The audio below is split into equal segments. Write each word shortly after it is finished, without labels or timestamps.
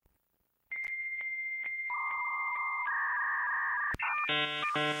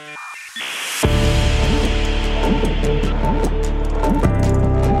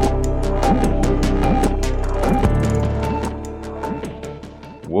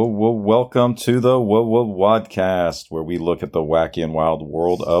Welcome to the Wadcast, where we look at the wacky and wild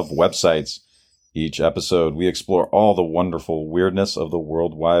world of websites. Each episode, we explore all the wonderful weirdness of the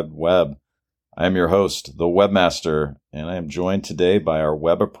World Wide Web. I am your host, the Webmaster, and I am joined today by our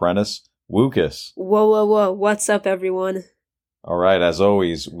web apprentice, Wukas. Whoa. What's up, everyone? All right, as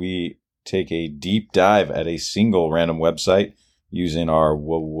always, we take a deep dive at a single random website using our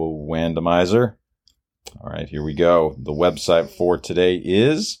Wandomizer. All right, here we go. The website for today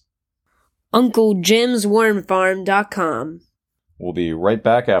is UncleJim'sWormFarm.com. We'll be right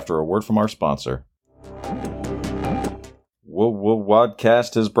back after a word from our sponsor.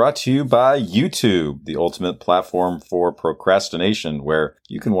 Wadcast is brought to you by YouTube, the ultimate platform for procrastination, where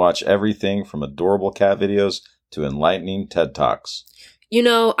you can watch everything from adorable cat videos to enlightening TED Talks. You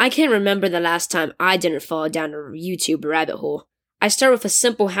know, I can't remember the last time I didn't fall down a YouTube rabbit hole. I start with a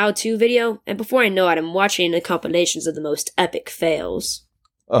simple how-to video, and before I know it, I'm watching the compilations of the most epic fails.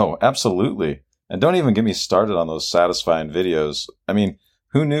 Oh, absolutely. And don't even get me started on those satisfying videos. I mean,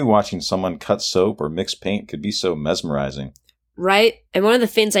 who knew watching someone cut soap or mix paint could be so mesmerizing? Right? And one of the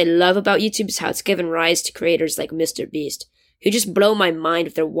things I love about YouTube is how it's given rise to creators like MrBeast, who just blow my mind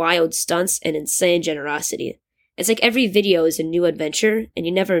with their wild stunts and insane generosity. It's like every video is a new adventure, and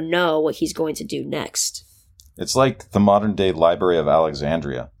you never know what he's going to do next. It's like the modern-day Library of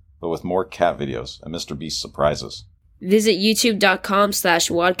Alexandria, but with more cat videos and MrBeast surprises. Visit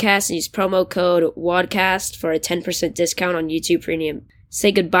youtube.com/Wadcast and use promo code Wadcast for a 10% discount on YouTube Premium.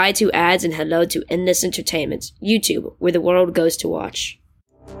 Say goodbye to ads and hello to endless entertainment. YouTube, where the world goes to watch.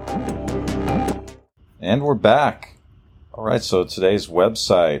 And we're back. All right, so today's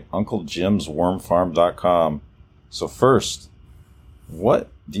website, UncleJim'sWormFarm.com. So first, what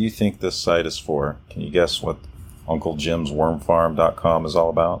do you think this site is for? Can you guess what UncleJim'sWormFarm.com is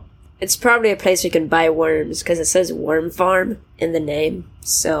all about? It's probably a place where you can buy worms, because it says worm farm in the name,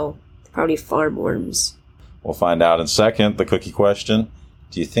 so probably farm worms. We'll find out in a second. The cookie question.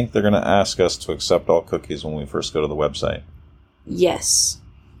 Do you think they're going to ask us to accept all cookies when we first go to the website? Yes.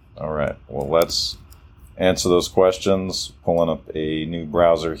 All right. Well, let's answer those questions. Pulling up a new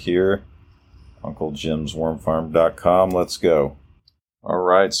browser here. UncleJim'sWormFarm.com. Let's go. All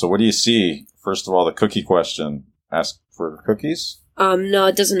right. So what do you see? First of all, the cookie question. Ask for cookies? No,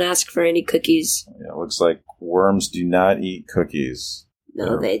 it doesn't ask for any cookies. Yeah, it looks like worms do not eat cookies.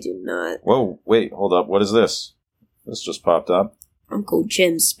 No, they do not. Whoa, wait, hold up. What is this? This just popped up. Uncle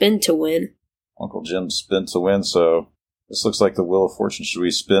Jim's Spin to Win. Uncle Jim's Spin to Win, so this looks like the Wheel of Fortune. Should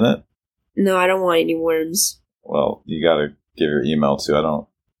we spin it? No, I don't want any worms. Well, you gotta give your email too. I don't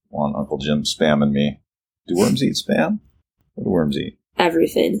want Uncle Jim spamming me. Do worms eat spam? What do worms eat?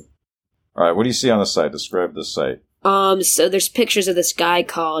 Everything. Alright, what do you see on the site? Describe this site. So there's pictures of this guy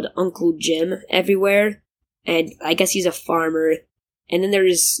called Uncle Jim everywhere, and I guess he's a farmer. And then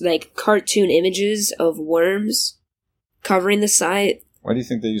there's, like, cartoon images of worms covering the site. Why do you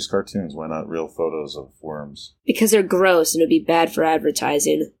think they use cartoons? Why not real photos of worms? Because they're gross and it'd be bad for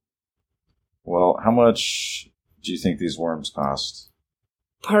advertising. Well, how much do you think these worms cost?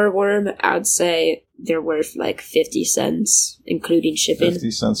 Per worm, I'd say they're worth, like, 50 cents, including shipping. 50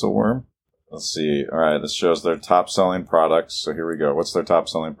 cents a worm? Let's see. All right, this shows their top-selling products. So here we go. What's their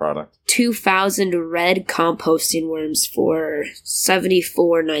top-selling product? 2,000 red composting worms for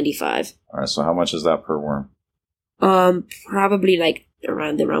 $74.95. All right, so how much is that per worm? Probably like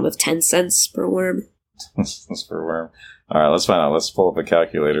around the realm of 10 cents per worm. 10 cents per worm. All right, let's find out. Let's pull up a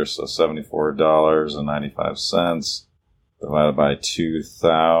calculator. So $74.95 divided by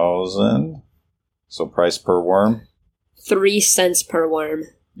 2,000. So price per worm? 3 cents per worm.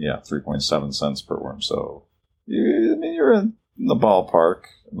 Yeah, 3.7 cents per worm. So, you're in the ballpark.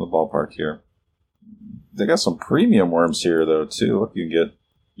 In the ballpark here. They got some premium worms here, though, too. Look, you can get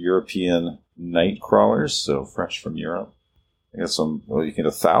European night crawlers, so fresh from Europe. They got some, well, you can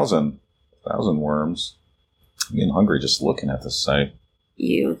get 1,000 worms. I'm getting hungry just looking at this site.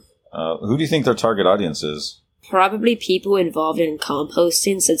 You. Who do you think their target audience is? Probably people involved in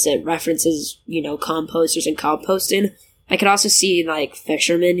composting, since it references, composters and composting. I could also see, like,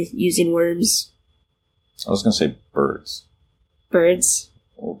 fishermen using worms. I was going to say birds. Birds?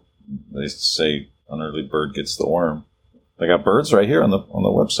 Well, they say an early bird gets the worm. They got birds right here on the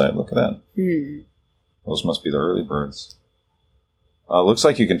website. Look at that. Those must be the early birds. Looks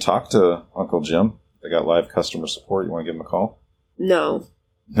like you can talk to Uncle Jim. They got live customer support. You want to give him a call? No.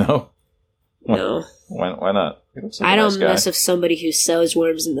 No? No. Why not? He looks like I a don't nice guy. mess with somebody who sells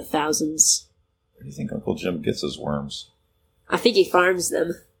worms in the thousands. Where do you think Uncle Jim gets his worms? I think he farms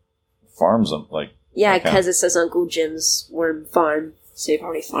them. Farms them? Like... Yeah, okay. because it says Uncle Jim's worm farm, so he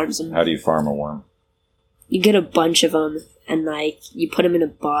probably farms them. How do you farm a worm? You get a bunch of them, and, like, you put them in a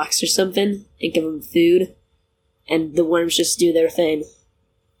box or something, and give them food, and the worms just do their thing.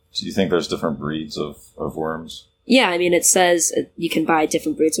 Do you think there's different breeds of worms? Yeah, I mean, it says you can buy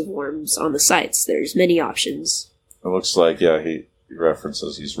different breeds of worms on the sites. There's many options. It looks like, yeah, he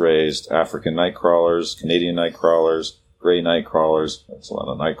references he's raised African night crawlers, Canadian night crawlers, gray night crawlers. That's a lot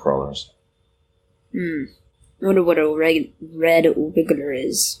of night crawlers. I wonder what a red wiggler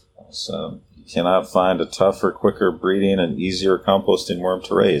is. So, you cannot find a tougher, quicker breeding and easier composting worm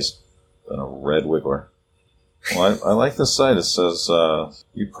to raise than a red wiggler. Well, I like this site. It says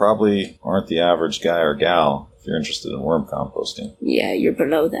you probably aren't the average guy or gal if you're interested in worm composting. Yeah, you're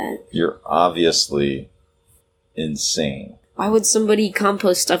below that. You're obviously insane. Why would somebody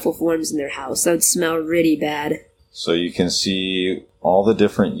compost stuff with worms in their house? That would smell really bad. So you can see all the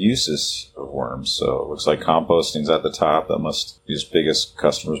different uses of worms. So it looks like composting's at the top. That must be his biggest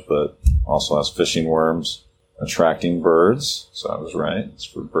customers, but also has fishing worms, attracting birds. So I was right. It's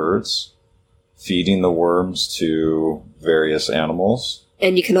for birds. Feeding the worms to various animals.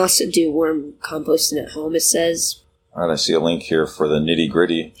 And you can also do worm composting at home, it says. All right, I see a link here for the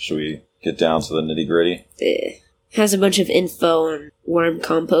nitty-gritty. Should we get down to the nitty-gritty? It has a bunch of info on worm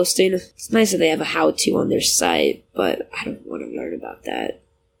composting. It's nice that they have a how-to on their site, but I don't want to learn about that.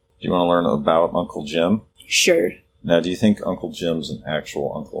 Do you want to learn about Uncle Jim? Sure. Now, do you think Uncle Jim's an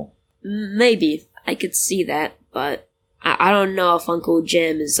actual uncle? Maybe. I could see that, but I don't know if Uncle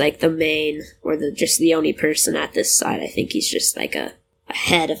Jim is like the main or just the only person at this site. I think he's just like a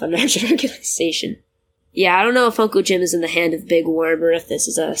head of a larger organization. Yeah, I don't know if Uncle Jim is in the hand of Big Worm or if this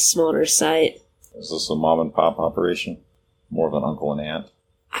is a smaller site. Is this a mom and pop operation? More of an uncle and aunt?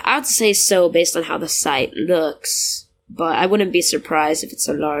 I'd say so based on how the site looks, but I wouldn't be surprised if it's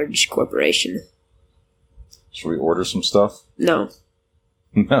a large corporation. Should we order some stuff? No.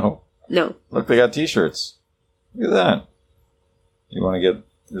 No. No. Look, they got t-shirts. Look at that. You want to get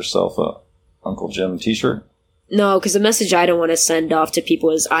yourself a Uncle Jim t-shirt? No, because the message I don't want to send off to people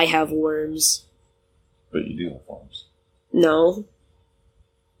is, I have worms. But you do have worms. No.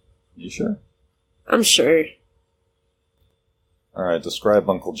 You sure? I'm sure. All right, describe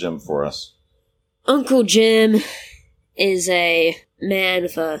Uncle Jim for us. Uncle Jim is a man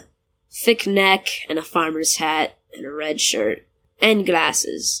with a thick neck and a farmer's hat and a red shirt and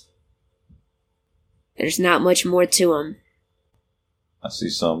glasses. There's not much more to him. I see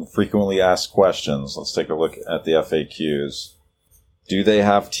some frequently asked questions. Let's take a look at the FAQs. Do they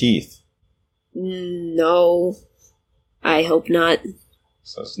have teeth? No. I hope not. It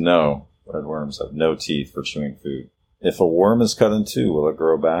says no. Red worms have no teeth for chewing food. If a worm is cut in two, will it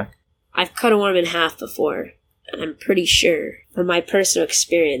grow back? I've cut a worm in half before, and I'm pretty sure, from my personal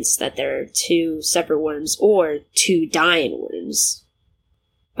experience, that there are two separate worms or two dying worms.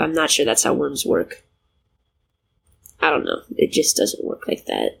 But I'm not sure that's how worms work. I don't know. It just doesn't work like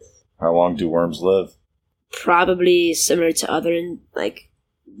that. How long do worms live? Probably similar to other,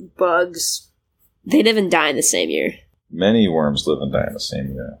 bugs. They live and die in the same year. Many worms live and die in the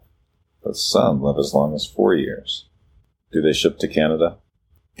same year, but some live as long as 4 years. Do they ship to Canada?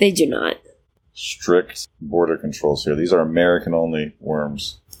 They do not. Strict border controls here. These are American-only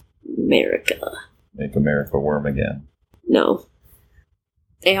worms. America. Make America worm again. No.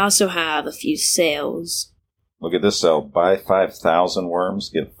 They also have a few sales. Look at this sale. Buy 5,000 worms,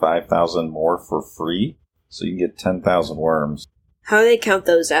 get 5,000 more for free. So you can get 10,000 worms. How do they count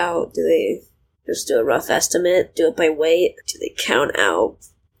those out? Do they just do a rough estimate? Do it by weight? Do they count out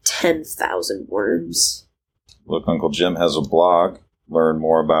 10,000 worms? Look, Uncle Jim has a blog. Learn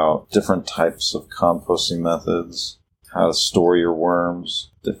more about different types of composting methods, how to store your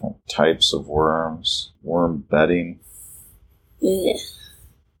worms, different types of worms, worm bedding. Yeah.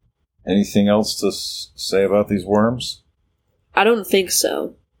 Anything else to say about these worms? I don't think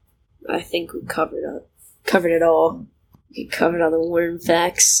so. I think we covered it all. We covered all the worm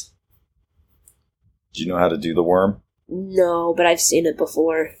facts. Do you know how to do the worm? No, but I've seen it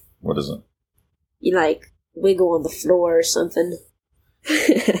before. What is it? You, wiggle on the floor or something.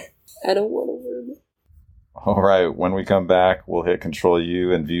 I don't want a worm. All right, when we come back, we'll hit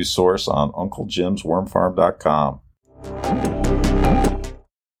Control-U and view source on UncleJim'sWormFarm.com.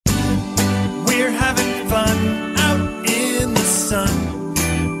 We're having fun out in the sun.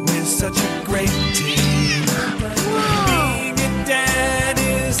 We're such a great team. Being a dad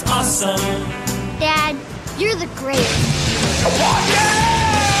is awesome. Dad, you're the greatest.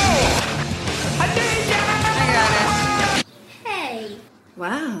 Hey.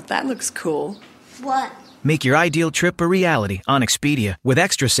 Wow, that looks cool. What? Make your ideal trip a reality on Expedia with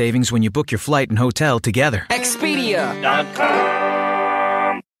extra savings when you book your flight and hotel together.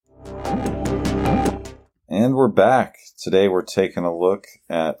 Expedia.com. And we're back. Today we're taking a look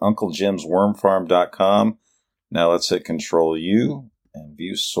at UncleJim'sWormFarm.com. Now let's hit Control U and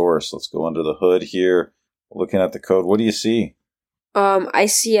view source. Let's go under the hood here. Looking at the code, what do you see? I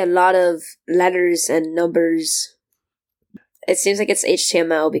see a lot of letters and numbers. It seems like it's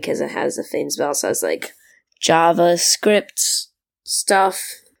HTML because it has the things, but also has like JavaScript stuff.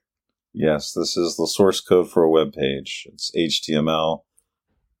 Yes, this is the source code for a web page. It's HTML.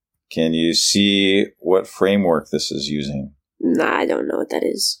 Can you see what framework this is using? Nah, I don't know what that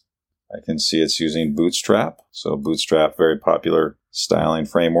is. I can see it's using Bootstrap. So Bootstrap, very popular styling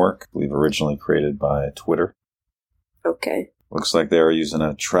framework. I believe originally created by Twitter. Okay. Looks like they are using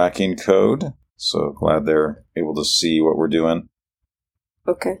a tracking code. So glad they're able to see what we're doing.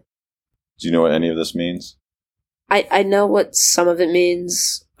 Okay. Do you know what any of this means? I know what some of it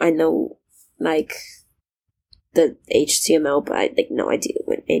means. I know, like, the HTML, but I have no idea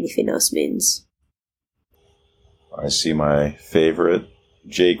what anything else means. I see my favorite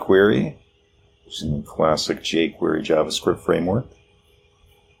jQuery, using the classic jQuery JavaScript framework.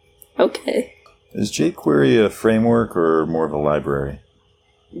 Okay. Is jQuery a framework or more of a library?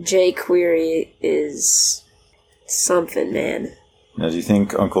 jQuery is something, man. Now, do you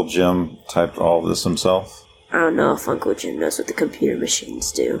think Uncle Jim typed all of this himself? I don't know if Uncle Jim knows what the computer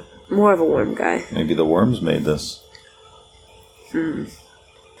machines do. More of a worm guy. Maybe the worms made this.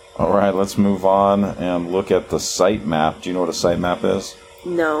 All right, let's move on and look at the site map. Do you know what a site map is?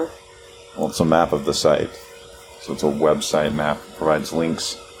 No. Well, it's a map of the site. So it's a website map. It provides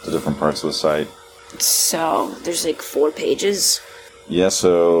links to different parts of the site. So, there's like 4 pages. Yeah,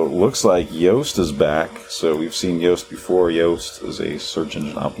 so looks like Yoast is back. So we've seen Yoast before. Yoast is a search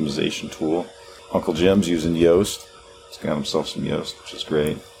engine optimization tool. Uncle Jim's using Yoast. He's got himself some Yoast, which is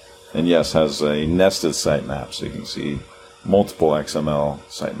great. And yes, has a nested sitemap, so you can see multiple XML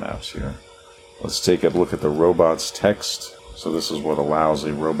sitemaps here. Let's take a look at the robot's text. So this is what allows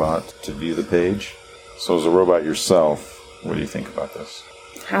a robot to view the page. So as a robot yourself, what do you think about this?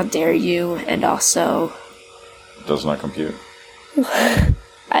 How dare you, and also... It does not compute.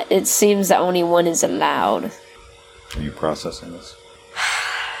 It seems that only one is allowed. Are you processing this?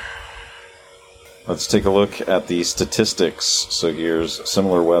 Let's take a look at the statistics. So here's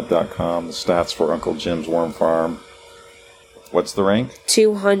SimilarWeb.com, the stats for Uncle Jim's Worm Farm. What's the rank?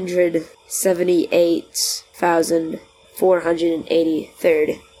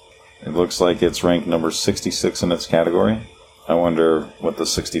 278,483rd. It looks like it's ranked number 66 in its category. I wonder what the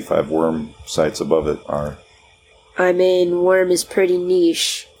 65 worm sites above it are. I mean, worm is pretty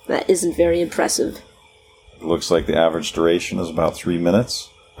niche. That isn't very impressive. It looks like the average duration is about 3 minutes.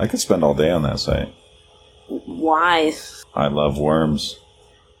 I could spend all day on that site. Why? I love worms.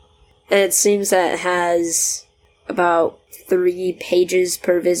 And it seems that it has about 3 pages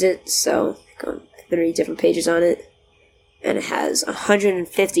per visit, so 3 different pages on it. And it has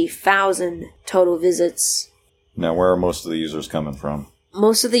 150,000 total visits. Now, where are most of the users coming from?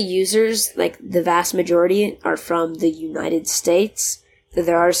 Most of the users, like the vast majority, are from the United States.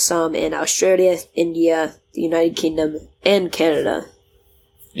 There are some in Australia, India, the United Kingdom, and Canada.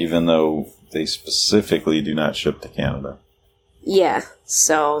 Even though they specifically do not ship to Canada. Yeah,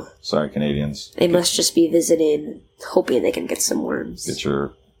 so... Sorry, Canadians. They must just be visiting, hoping they can get some worms. Get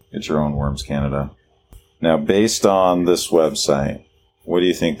your own Worms Canada. Now, based on this website, what do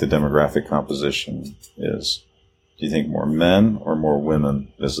you think the demographic composition is? Do you think more men or more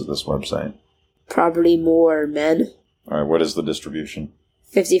women visit this website? Probably more men. All right, what is the distribution?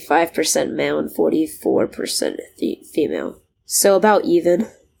 55% male and 44% female. So about even.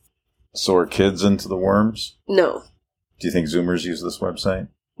 So are kids into the worms? No. Do you think Zoomers use this website?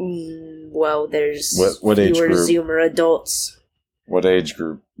 Well, there's what age fewer group? Zoomer adults. What age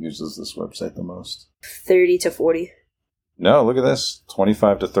group uses this website the most? 30 to 40. No, look at this.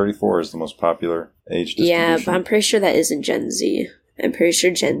 25 to 34 is the most popular age distribution. Yeah, but I'm pretty sure that isn't Gen Z. I'm pretty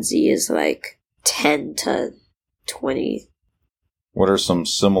sure Gen Z is like 10 to 20. What are some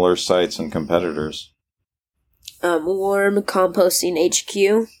similar sites and competitors? Worm Composting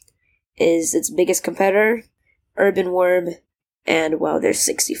HQ is its biggest competitor. Urban Worm, and well, there's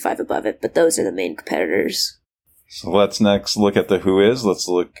 65 above it, but those are the main competitors. So let's next look at the who is. Let's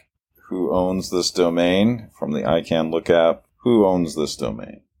look who owns this domain from the iCan app. Who owns this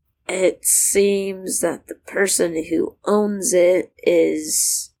domain? It seems that the person who owns it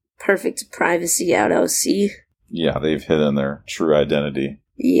is Perfect Privacy LLC. Yeah, they've hidden their true identity.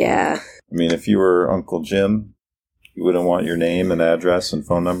 Yeah. I mean, if you were Uncle Jim, you wouldn't want your name and address and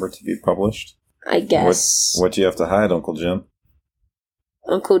phone number to be published? I guess. What do you have to hide, Uncle Jim?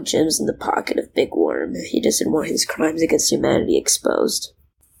 Uncle Jim's in the pocket of Big Worm. He doesn't want his crimes against humanity exposed.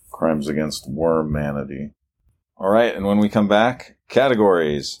 Crimes against worm-manity. All right, and when we come back,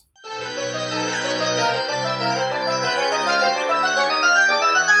 categories.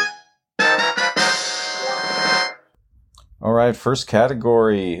 All right, first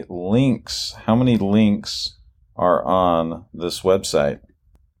category, links. How many links are on this website?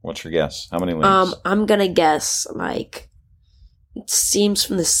 What's your guess? How many links? I'm gonna guess, it seems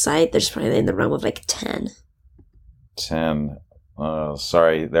from the site there's probably in the realm of 10. 10.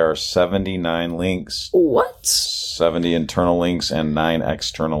 Sorry, there are 79 links. What? 70 internal links and 9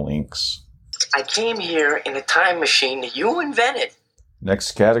 external links. I came here in a time machine that you invented.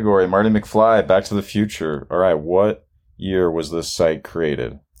 Next category, Marty McFly, Back to the Future. All right, what year was this site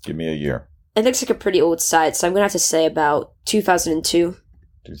created? Give me a year. It looks like a pretty old site, so I'm gonna have to say about 2002.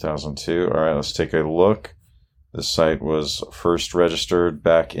 2002. All right, let's take a look. This site was first registered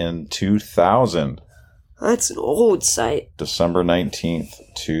back in 2000. That's an old site. December 19th,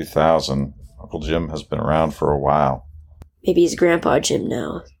 2000. Uncle Jim has been around for a while. Maybe he's Grandpa Jim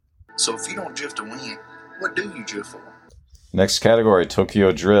now. So if you don't drift to win, what do you drift for? Next category,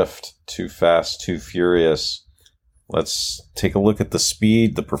 Tokyo Drift. Too Fast, Too Furious. Let's take a look at the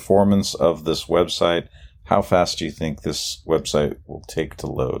speed, the performance of this website. How fast do you think this website will take to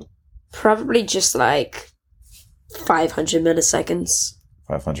load? Probably just 500 milliseconds.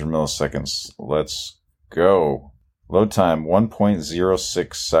 500 milliseconds. Let's go. Load time,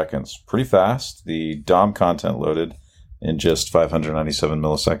 1.06 seconds. Pretty fast. The DOM content loaded in just 597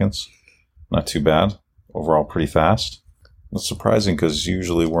 milliseconds. Not too bad. Overall, pretty fast. It's surprising because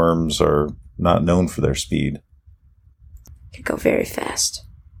usually worms are not known for their speed. Could go very fast.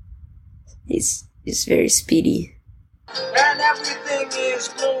 He's very speedy. And everything is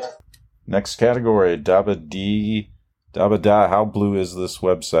blue. Next category, Dabba-Da. How blue is this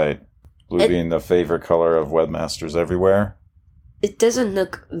website? Blue being the favorite color of webmasters everywhere. It doesn't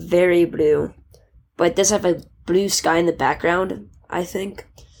look very blue, but it does have a blue sky in the background, I think.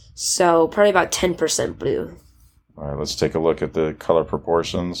 So probably about 10% blue. All right, let's take a look at the color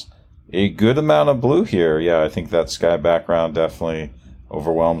proportions. A good amount of blue here. Yeah, I think that sky background definitely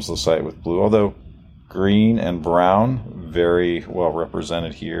overwhelms the site with blue. Although green and brown, very well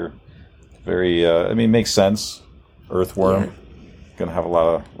represented here. Very, makes sense. Earthworm, yeah. Gonna have a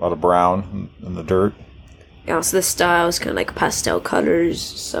lot of brown in the dirt. Yeah, also the style is kind of like pastel colors,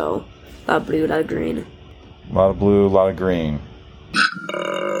 so a lot of blue, a lot of green. A lot of blue, a lot of green.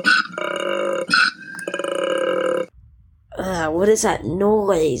 What is that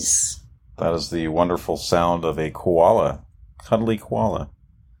noise? That is the wonderful sound of a koala, cuddly koala.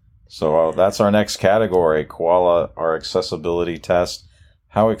 So that's our next category, koala, our accessibility test.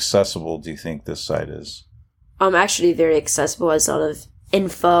 How accessible do you think this site is? Actually very accessible. Has a lot of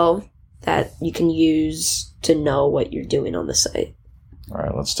info that you can use to know what you're doing on the site. All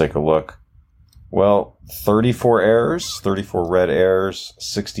right, let's take a look. Well, 34 errors, 34 red errors,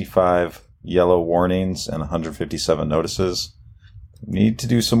 65 yellow warnings, and 157 notices. Need to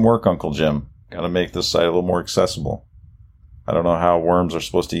do some work, Uncle Jim. Got to make this site a little more accessible. I don't know how worms are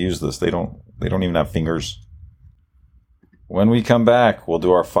supposed to use this. They don't even have fingers. When we come back, we'll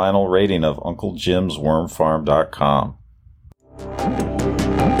do our final rating of UncleJim'sWormFarm.com.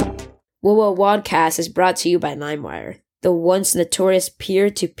 Whoa Wadcast is brought to you by LimeWire, the once notorious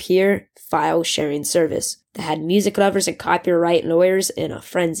peer-to-peer file sharing service that had music lovers and copyright lawyers in a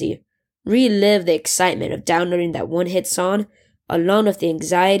frenzy. Relive the excitement of downloading that one-hit song, along with the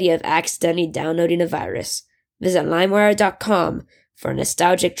anxiety of accidentally downloading a virus. Visit LimeWire.com for a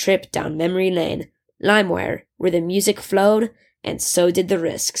nostalgic trip down memory lane. LimeWire, where the music flowed, and so did the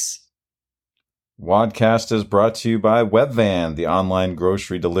risks. Wadcast is brought to you by Webvan, the online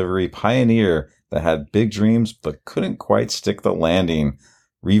grocery delivery pioneer that had big dreams but couldn't quite stick the landing.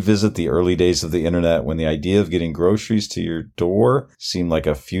 Revisit the early days of the internet when the idea of getting groceries to your door seemed like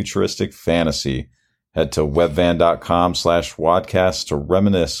a futuristic fantasy. Head to webvan.com/wadcast to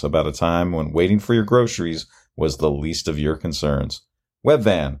reminisce about a time when waiting for your groceries was the least of your concerns.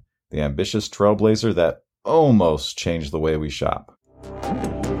 Webvan, the ambitious trailblazer that almost changed the way we shop.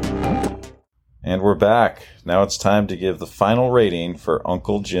 And we're back. Now it's time to give the final rating for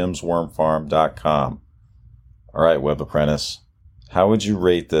UncleJim'sWormFarm.com. All right, Web Apprentice. How would you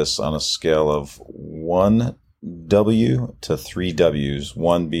rate this on a scale of 1 W to 3 Ws?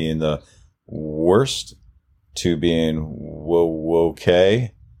 1 being the worst, 2 being whoa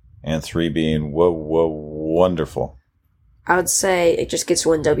okay, and 3 being whoa wonderful. I would say it just gets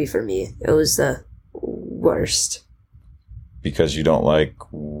 1 W for me. It was the worst. Because you don't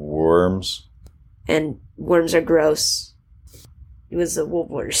like worms? And worms are gross. It was the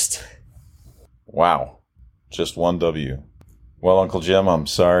worst. Wow. Just one W. Well, Uncle Jim, I'm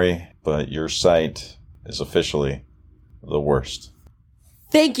sorry, but your site is officially the worst.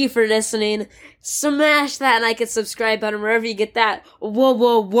 Thank you for listening. Smash that like and subscribe button wherever you get that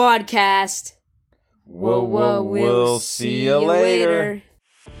Wadcast. We'll see you later.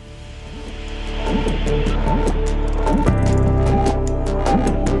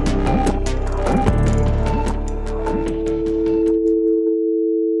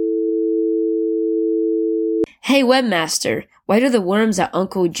 Hey webmaster, why do the worms at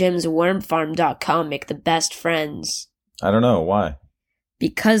UncleJim'sWormFarm.com make the best friends? I don't know. Why?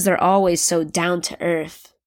 Because they're always so down to earth.